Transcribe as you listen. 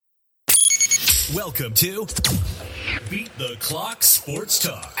Welcome to Beat the Clock Sports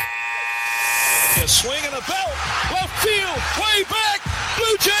Talk. A swing and a belt, left field, way back,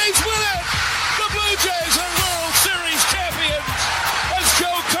 Blue Jays win it! The Blue Jays are World Series champions as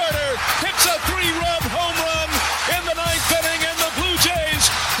Joe Carter hits a 3-run home run in the 9th inning, and the Blue Jays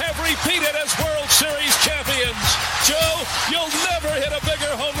have repeated as World Series champions. Joe, you'll never hit a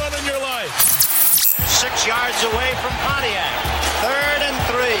bigger home run in your life. 6 yards away from Pontiac. 3rd and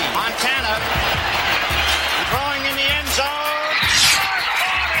 3. Montana throwing in the end zone.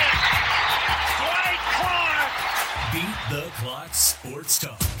 Dwight Clark. Beat the Clock Sports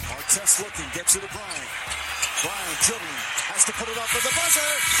Talk. Artest looking, gets it to Bryant. Bryant dribbling, has to put it up with the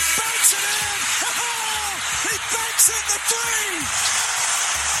buzzer. Banks it in! He banks in the 3!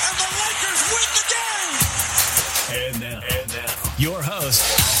 And the Lakers win the game! And now, your host,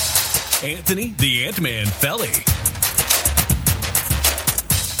 Anthony the Ant-Man Felly.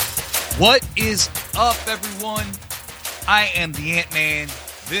 What is up, everyone? I am the Ant-Man.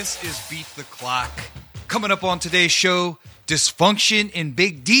 This is Beat the Clock. Coming up on today's show, dysfunction in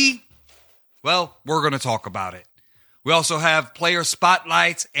Big D. Well, we're going to talk about it. We also have player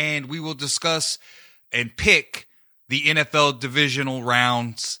spotlights, and we will discuss and pick the NFL divisional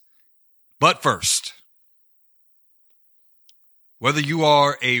rounds. But first, whether you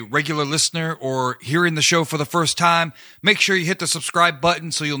are a regular listener or hearing the show for the first time, make sure you hit the subscribe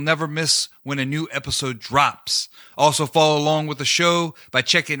button so you'll never miss when a new episode drops. Also, follow along with the show by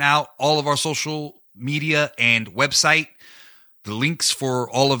checking out all of our social media and website. The links for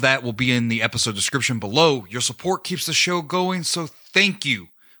all of that will be in the episode description below. Your support keeps the show going, so thank you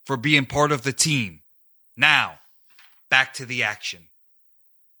for being part of the team. Now, back to the action.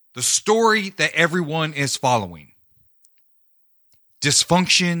 The story that everyone is following.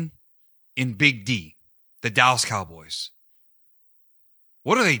 Dysfunction in Big D, the Dallas Cowboys.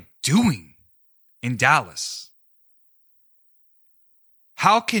 What are they doing in Dallas?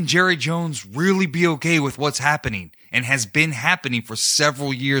 How can Jerry Jones really be okay with what's happening and has been happening for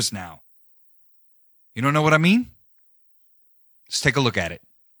several years now? You don't know what I mean? Let's take a look at it.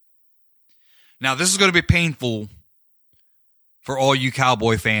 Now, this is going to be painful for all you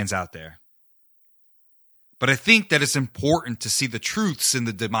Cowboy fans out there. But I think that it's important to see the truths in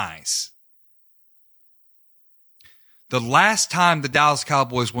the demise. The last time the Dallas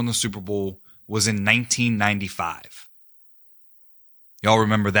Cowboys won the Super Bowl was in 1995. Y'all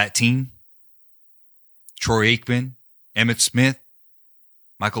remember that team? Troy Aikman, Emmitt Smith,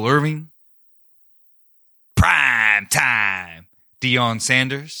 Michael Irvin, prime time, Deion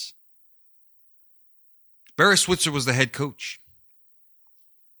Sanders. Barry Switzer was the head coach.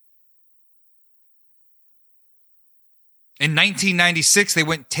 In 1996, they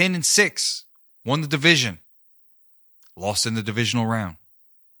went 10-6, won the division, lost in the divisional round.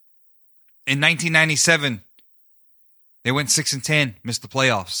 In 1997, they went 6-10, missed the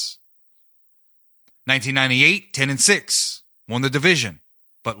playoffs. 1998, 10-6, won the division,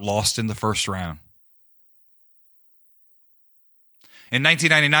 but lost in the first round. In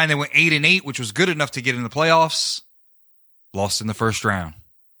 1999, they went 8-8, which was good enough to get in the playoffs, lost in the first round.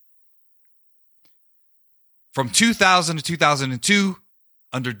 From 2000 to 2002,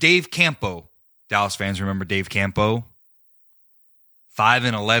 under Dave Campo, Dallas fans remember Dave Campo,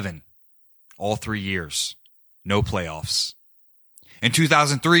 5-11, all 3 years, no playoffs. In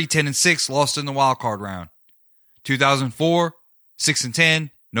 2003, 10-6, lost in the wild card round. 2004,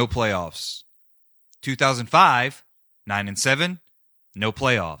 6-10, no playoffs. 2005, 9-7, no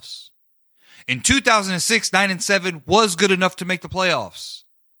playoffs. In 2006, 9-7 was good enough to make the playoffs.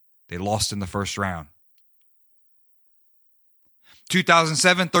 They lost in the first round.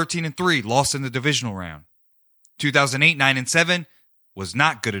 2007, 13-3, lost in the divisional round. 2008, 9-7, was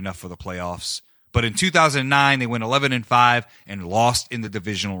not good enough for the playoffs. But in 2009, they went 11-5 and lost in the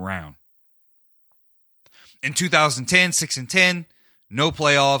divisional round. In 2010, 6-10, no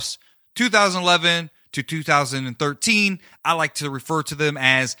playoffs. 2011 to 2013, I like to refer to them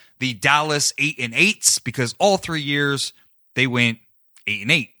as the Dallas 8-8s because all 3 years they went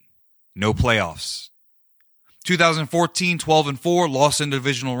 8-8, no playoffs. 2014, 12-4, lost in the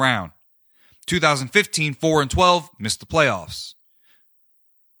divisional round. 2015, 4-12, missed the playoffs.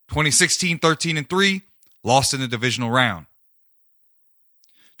 2016, 13-3, lost in the divisional round.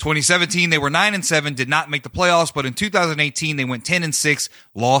 2017, they were 9-7, did not make the playoffs, but in 2018, they went 10-6,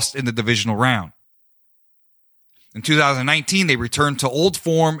 lost in the divisional round. In 2019, they returned to old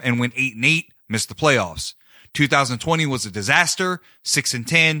form and went 8-8, missed the playoffs. 2020 was a disaster,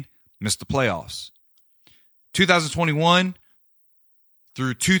 6-10, missed the playoffs. 2021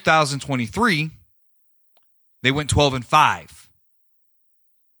 through 2023, they went 12-5.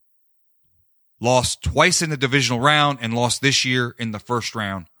 lost twice in the divisional round and lost this year in the first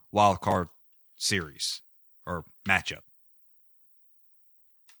round wild card series or matchup.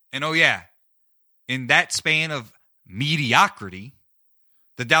 And oh yeah, in that span of mediocrity,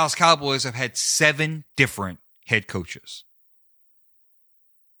 the Dallas Cowboys have had 7 different head coaches.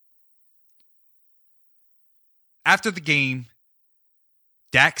 After the game,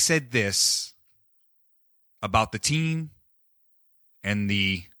 Dak said this about the team and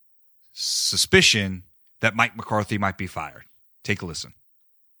the suspicion that Mike McCarthy might be fired. Take a listen.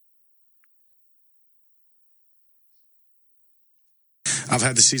 I've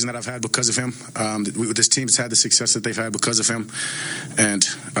had the season that I've had because of him. This team has had the success that they've had because of him. And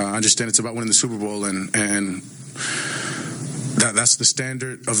I understand it's about winning the Super Bowl, and that's the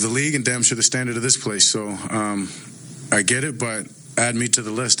standard of the league and damn sure the standard of this place. So I get it, but add me to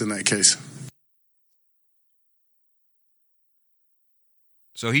the list in that case.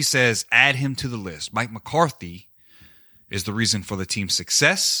 So he says, add him to the list. Mike McCarthy is the reason for the team's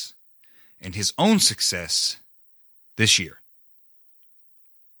success and his own success this year.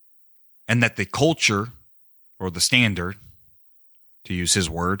 And that the culture, or the standard, to use his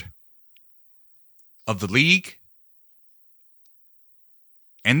word, of the league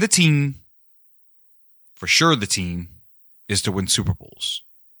and the team, for sure the team, is to win Super Bowls.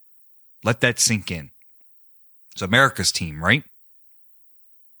 Let that sink in. It's America's team, right?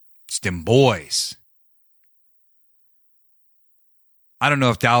 It's them boys. I don't know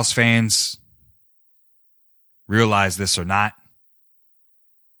if Dallas fans realize this or not.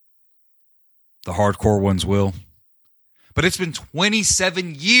 The hardcore ones will. But it's been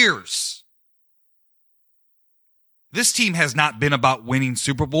 27 years. This team has not been about winning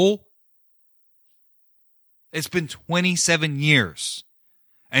Super Bowl. It's been 27 years.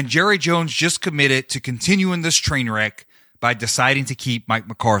 And Jerry Jones just committed to continuing this train wreck by deciding to keep Mike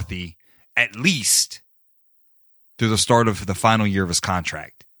McCarthy at least through the start of the final year of his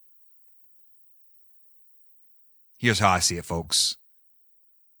contract. Here's how I see it, folks.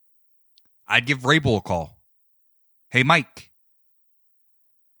 I'd give Vrabel a call. Hey, Mike,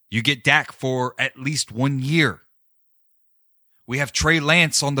 you get Dak for at least 1 year. We have Trey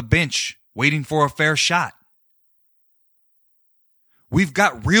Lance on the bench waiting for a fair shot. We've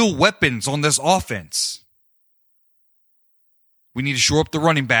got real weapons on this offense. We need to shore up the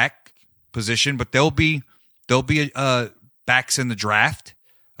running back position, but there'll be backs in the draft.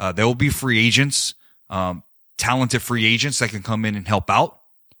 There will be free agents, talented free agents that can come in and help out.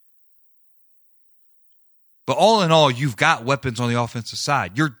 But all in all, you've got weapons on the offensive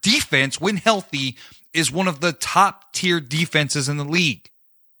side. Your defense, when healthy, is one of the top tier defenses in the league.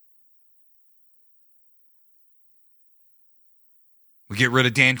 We get rid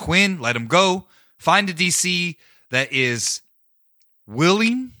of Dan Quinn, let him go. Find a DC that is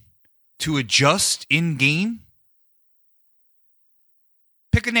willing to adjust in game.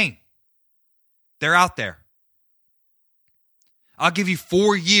 Pick a name. They're out there. I'll give you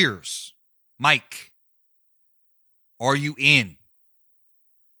 4 years. Mike, are you in?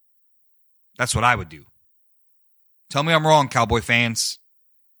 That's what I would do. Tell me I'm wrong, Cowboy fans.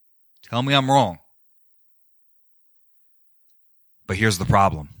 Tell me I'm wrong. But here's the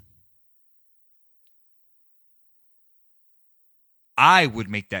problem. I would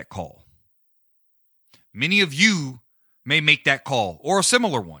make that call. Many of you may make that call or a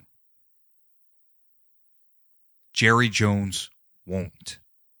similar one. Jerry Jones won't.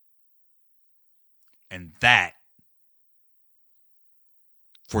 And that,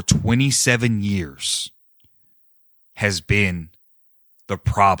 for 27 years, has been the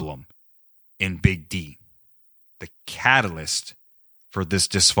problem in Big D. The catalyst for this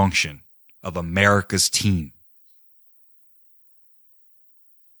dysfunction of America's team.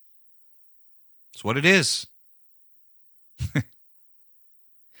 It's what it is.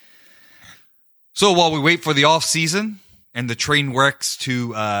 So while we wait for the offseason and the train wrecks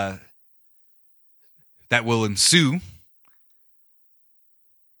to that will ensue,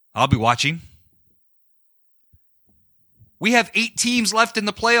 I'll be watching. We have 8 teams left in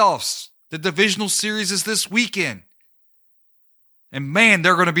the playoffs. The divisional series is this weekend. And man,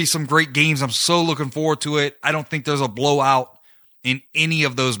 there are going to be some great games. I'm so looking forward to it. I don't think there's a blowout in any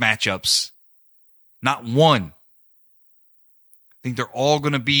of those matchups. Not one. I think they're all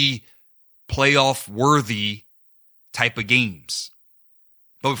going to be playoff worthy type of games.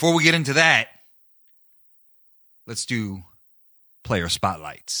 But before we get into that, let's do player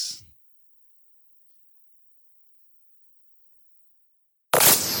spotlights.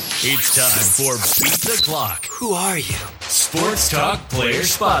 It's time for Beat the Clock. Who are you? Sports Talk Player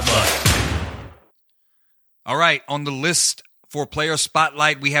Spotlight. All right, on the list for player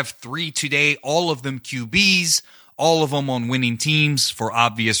spotlight, we have 3 today, all of them QBs, all of them on winning teams for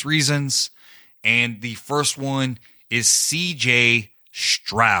obvious reasons. And the first one is CJ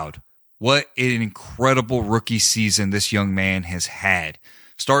Stroud. What an incredible rookie season this young man has had.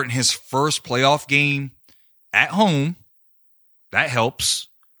 Starting his first playoff game at home, that helps.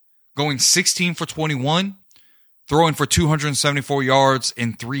 Going 16 for 21, throwing for 274 yards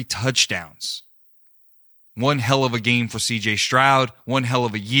and 3 touchdowns. One hell of a game for CJ Stroud, one hell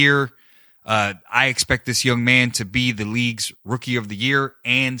of a year. I expect this young man to be the league's rookie of the year,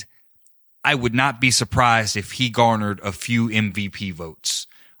 and I would not be surprised if he garnered a few MVP votes.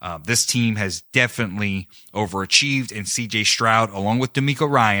 This team has definitely overachieved, and CJ Stroud, along with D'Amico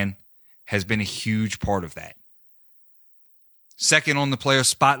Ryan, has been a huge part of that. Second on the player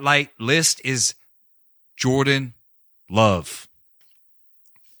spotlight list is Jordan Love.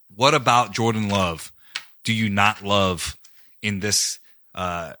 What about Jordan Love do you not love in this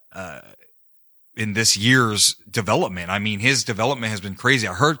year's development? I mean, his development has been crazy.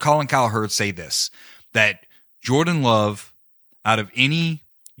 I heard Colin Cowherd say this, that Jordan Love, out of any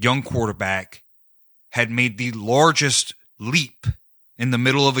young quarterback, had made the largest leap in the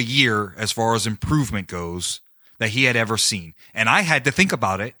middle of a year as far as improvement goes that he had ever seen. And I had to think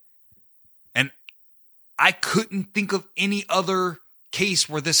about it, and I couldn't think of any other case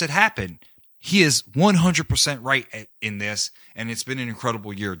where this had happened. He is 100% right in this, and it's been an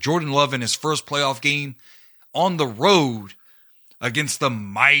incredible year. Jordan Love in his first playoff game on the road against the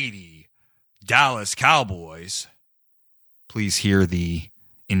mighty Dallas Cowboys. Please hear the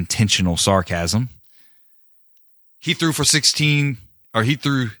intentional sarcasm. He threw 16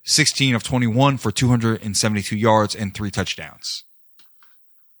 of 21 for 272 yards and 3 touchdowns.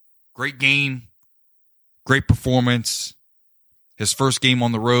 Great game, great performance. His first game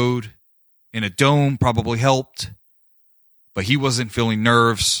on the road in a dome probably helped, but he wasn't feeling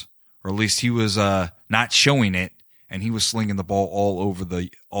nerves, or at least he was not showing it, and he was slinging the ball all over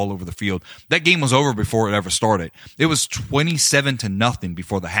the field. That game was over before it ever started. It was 27-0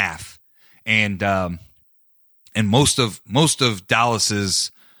 before the half, and most of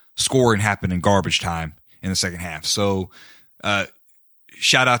Dallas's scoring happened in garbage time in the second half. So,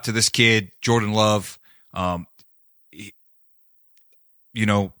 shout out to this kid, Jordan Love. I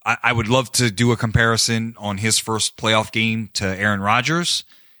would love to do a comparison on his first playoff game to Aaron Rodgers,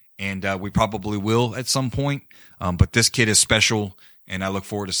 and we probably will at some point. But this kid is special, and I look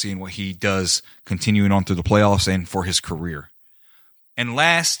forward to seeing what he does continuing on through the playoffs and for his career. And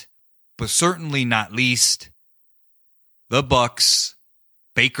last, but certainly not least, the Bucs.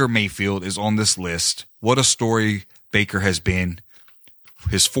 Baker Mayfield is on this list. What a story Baker has been.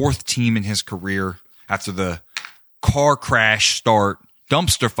 His 4th team in his career after the car crash start,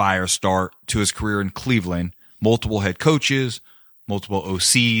 dumpster fire start to his career in Cleveland. Multiple head coaches, multiple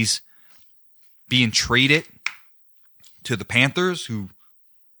OCs, being traded to the Panthers, who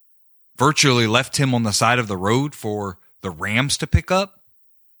virtually left him on the side of the road for the Rams to pick up.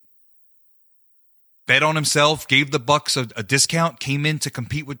 Bet on himself, gave the Bucs a discount, came in to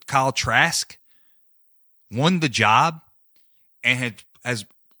compete with Kyle Trask, won the job, and has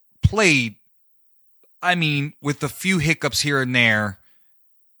played, I mean, with a few hiccups here and there,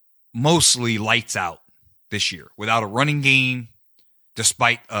 mostly lights out this year. Without a running game,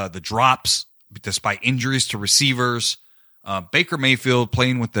 despite the drops, despite injuries to receivers, Baker Mayfield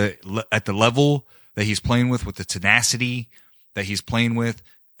playing at the level that he's playing with the tenacity that he's playing with,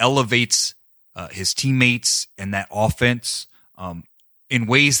 elevates his teammates and that offense in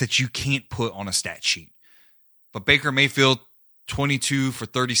ways that you can't put on a stat sheet. But Baker Mayfield, 22 for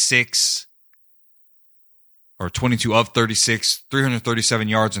 36, or 22 of 36, 337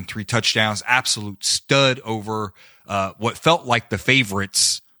 yards and 3 touchdowns. Absolute stud over what felt like the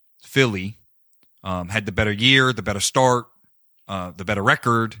favorites, Philly. Had the better year, the better start, the better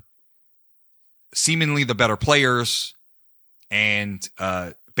record, seemingly the better players, and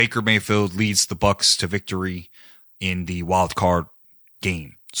Baker Mayfield leads the Bucs to victory in the wild card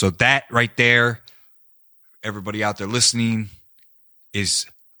game. So that right there, everybody out there listening, is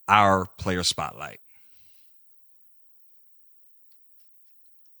our player spotlight.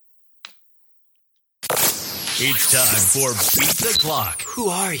 It's time for Beat the Clock. Who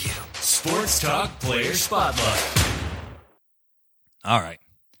are you? Sports Talk Player Spotlight. All right.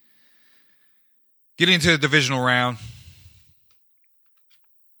 Getting into the divisional round.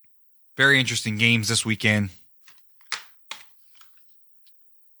 Very interesting games this weekend.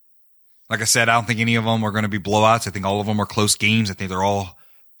 Like I said, I don't think any of them are going to be blowouts. I think all of them are close games. I think they're all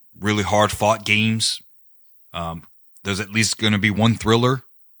really hard-fought games. There's at least going to be one thriller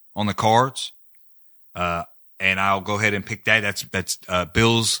on the cards. and I'll go ahead and pick that. That's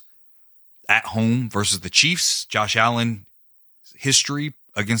Bills at home versus the Chiefs. Josh Allen history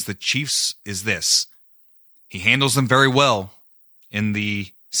against the Chiefs is this. He handles them very well in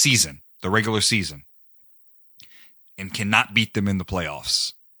the season, the regular season, and cannot beat them in the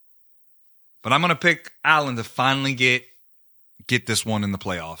playoffs. But I'm going to pick Allen to finally get this one in the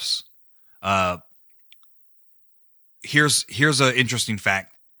playoffs. Here's an interesting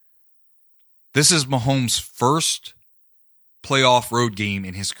fact. This is Mahomes' first playoff road game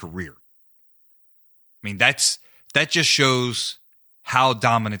in his career. I mean, that just shows how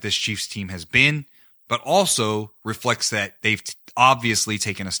dominant this Chiefs team has been, but also reflects that they've obviously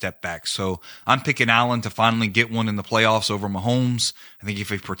taken a step back. So I'm picking Allen to finally get one in the playoffs over Mahomes. I think if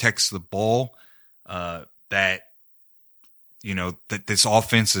he protects the ball, that this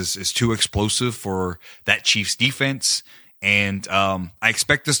offense is too explosive for that Chiefs defense. And I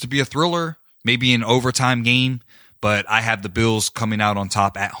expect this to be a thriller, maybe an overtime game, but I have the Bills coming out on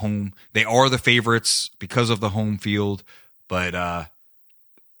top at home. They are the favorites because of the home field, but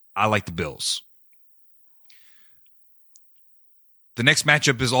I like the Bills. The next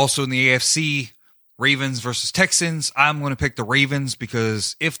matchup is also in the AFC, Ravens versus Texans. I'm going to pick the Ravens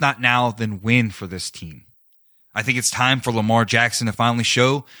because if not now, then when for this team? I think it's time for Lamar Jackson to finally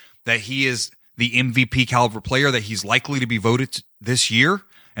show that he is the MVP caliber player that he's likely to be voted this year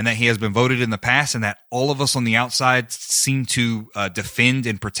and that he has been voted in the past, and that all of us on the outside seem to defend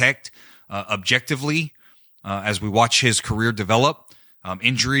and protect objectively as we watch his career develop.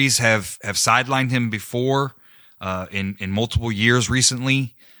 Injuries have sidelined him before in multiple years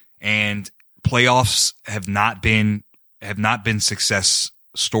recently, and playoffs have not been success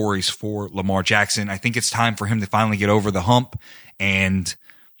stories for Lamar Jackson. I think it's time for him to finally get over the hump and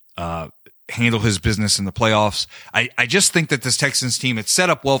handle his business in the playoffs. I just think that this Texans team, it's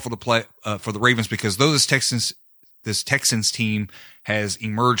set up well for the Ravens, because though this Texans team has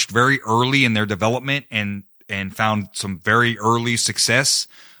emerged very early in their development and found some very early success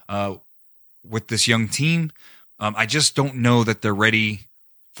with this young team, I just don't know that they're ready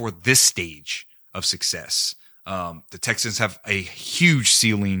for this stage of success. The Texans have a huge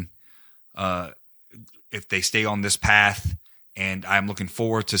ceiling if they stay on this path, and I'm looking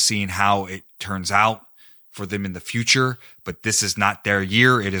forward to seeing how it turns out for them in the future. But this is not their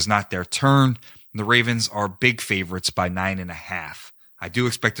year. It is not their turn. The Ravens are big favorites by 9.5. I do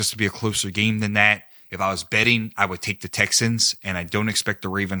expect this to be a closer game than that. If I was betting, I would take the Texans, and I don't expect the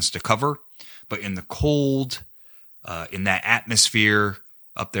Ravens to cover. But in the cold, in that atmosphere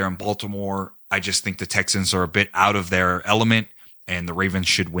up there in Baltimore, I just think the Texans are a bit out of their element, and the Ravens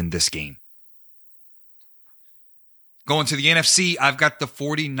should win this game. Going to the NFC, I've got the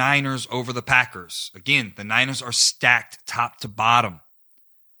 49ers over the Packers. Again, the Niners are stacked top to bottom.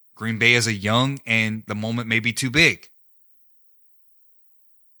 Green Bay is a young, and the moment may be too big.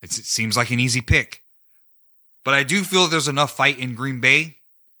 It seems like an easy pick. But I do feel there's enough fight in Green Bay.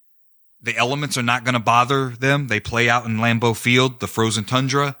 The elements are not going to bother them. They play out in Lambeau Field, the frozen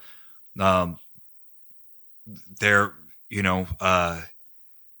tundra. Their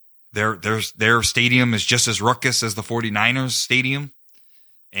stadium is just as ruckus as the 49ers stadium.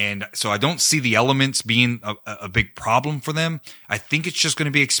 And so I don't see the elements being a big problem for them. I think it's just going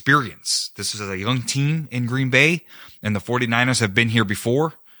to be experience. This is a young team in Green Bay, and the 49ers have been here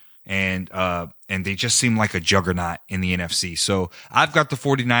before, and they just seem like a juggernaut in the NFC. So I've got the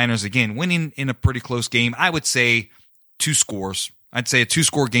 49ers, again, winning in a pretty close game. I would say 2 scores. I'd say a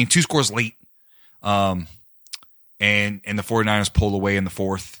 2-score game, 2 scores late. And the 49ers pull away in the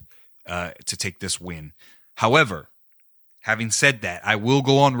fourth to take this win. However, having said that, I will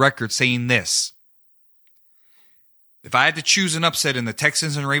go on record saying this. If I had to choose an upset in the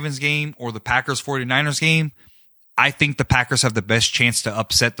Texans and Ravens game or the Packers 49ers game, I think the Packers have the best chance to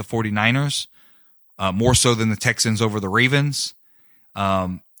upset the 49ers, more so than the Texans over the Ravens.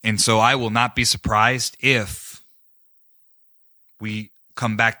 And so I will not be surprised if we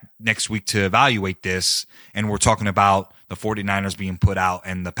come back next week to evaluate this and we're talking about the 49ers being put out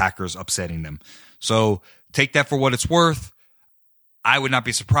and the Packers upsetting them. So take that for what it's worth. I would not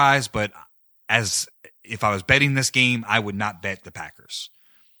be surprised, but as if I was betting this game, I would not bet the Packers.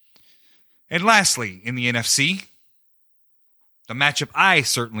 And lastly, in the NFC, the matchup I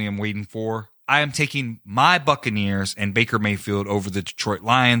certainly am waiting for, I am taking my Buccaneers and Baker Mayfield over the Detroit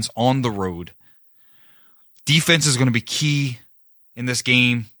Lions on the road. Defense is going to be key in this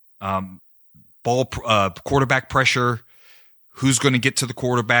game. Quarterback pressure. Who's going to get to the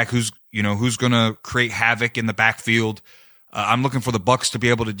quarterback? Who's going to create havoc in the backfield? I'm looking for the Bucs to be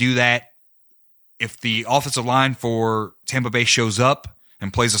able to do that. If the offensive line for Tampa Bay shows up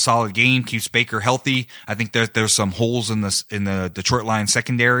and plays a solid game, keeps Baker healthy, I think there's some holes in the Detroit Lions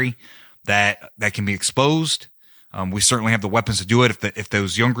secondary that can be exposed. We certainly have the weapons to do it if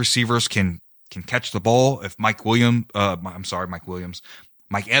those young receivers can catch the ball. If Mike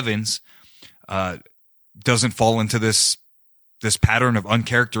Evans doesn't fall into this pattern of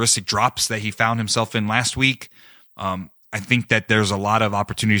uncharacteristic drops that he found himself in last week, I think that there's a lot of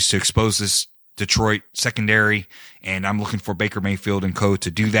opportunities to expose this Detroit secondary, and I'm looking for Baker Mayfield and co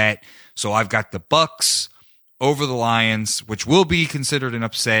to do that. So I've got the Bucs over the Lions, which will be considered an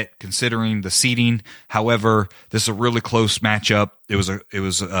upset considering the seeding. However, this is a really close matchup. It was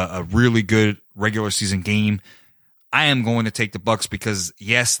a really good regular season game. I am going to take the Bucs because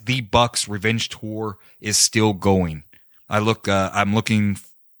yes, the Bucs revenge tour is still going. I'm looking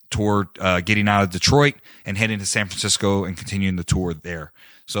toward getting out of Detroit and heading to San Francisco and continuing the tour there.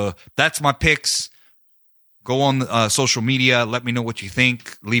 So that's my picks. Go on social media. Let me know what you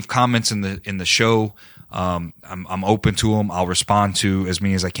think. Leave comments in the show. I'm open to them. I'll respond to as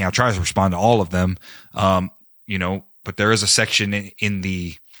many as I can. I'll try to respond to all of them. But there is a section in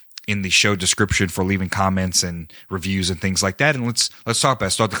the show description for leaving comments and reviews and things like that. And let's talk about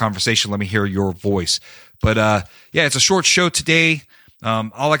it. Start the conversation. Let me hear your voice. But it's a short show today.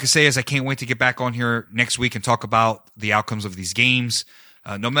 All I can say is I can't wait to get back on here next week and talk about the outcomes of these games.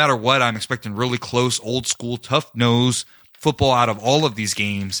 No matter what, I'm expecting really close, old school, tough nose football out of all of these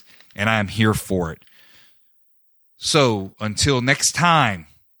games, and I am here for it. So until next time,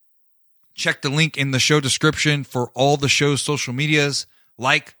 check the link in the show description for all the show's social medias.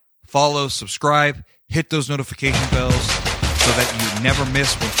 Like, follow, subscribe, hit those notification bells so that you never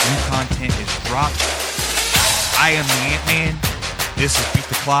miss when new content is dropped. I am the Ant-Man. This is Beat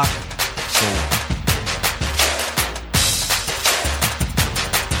the Clock. So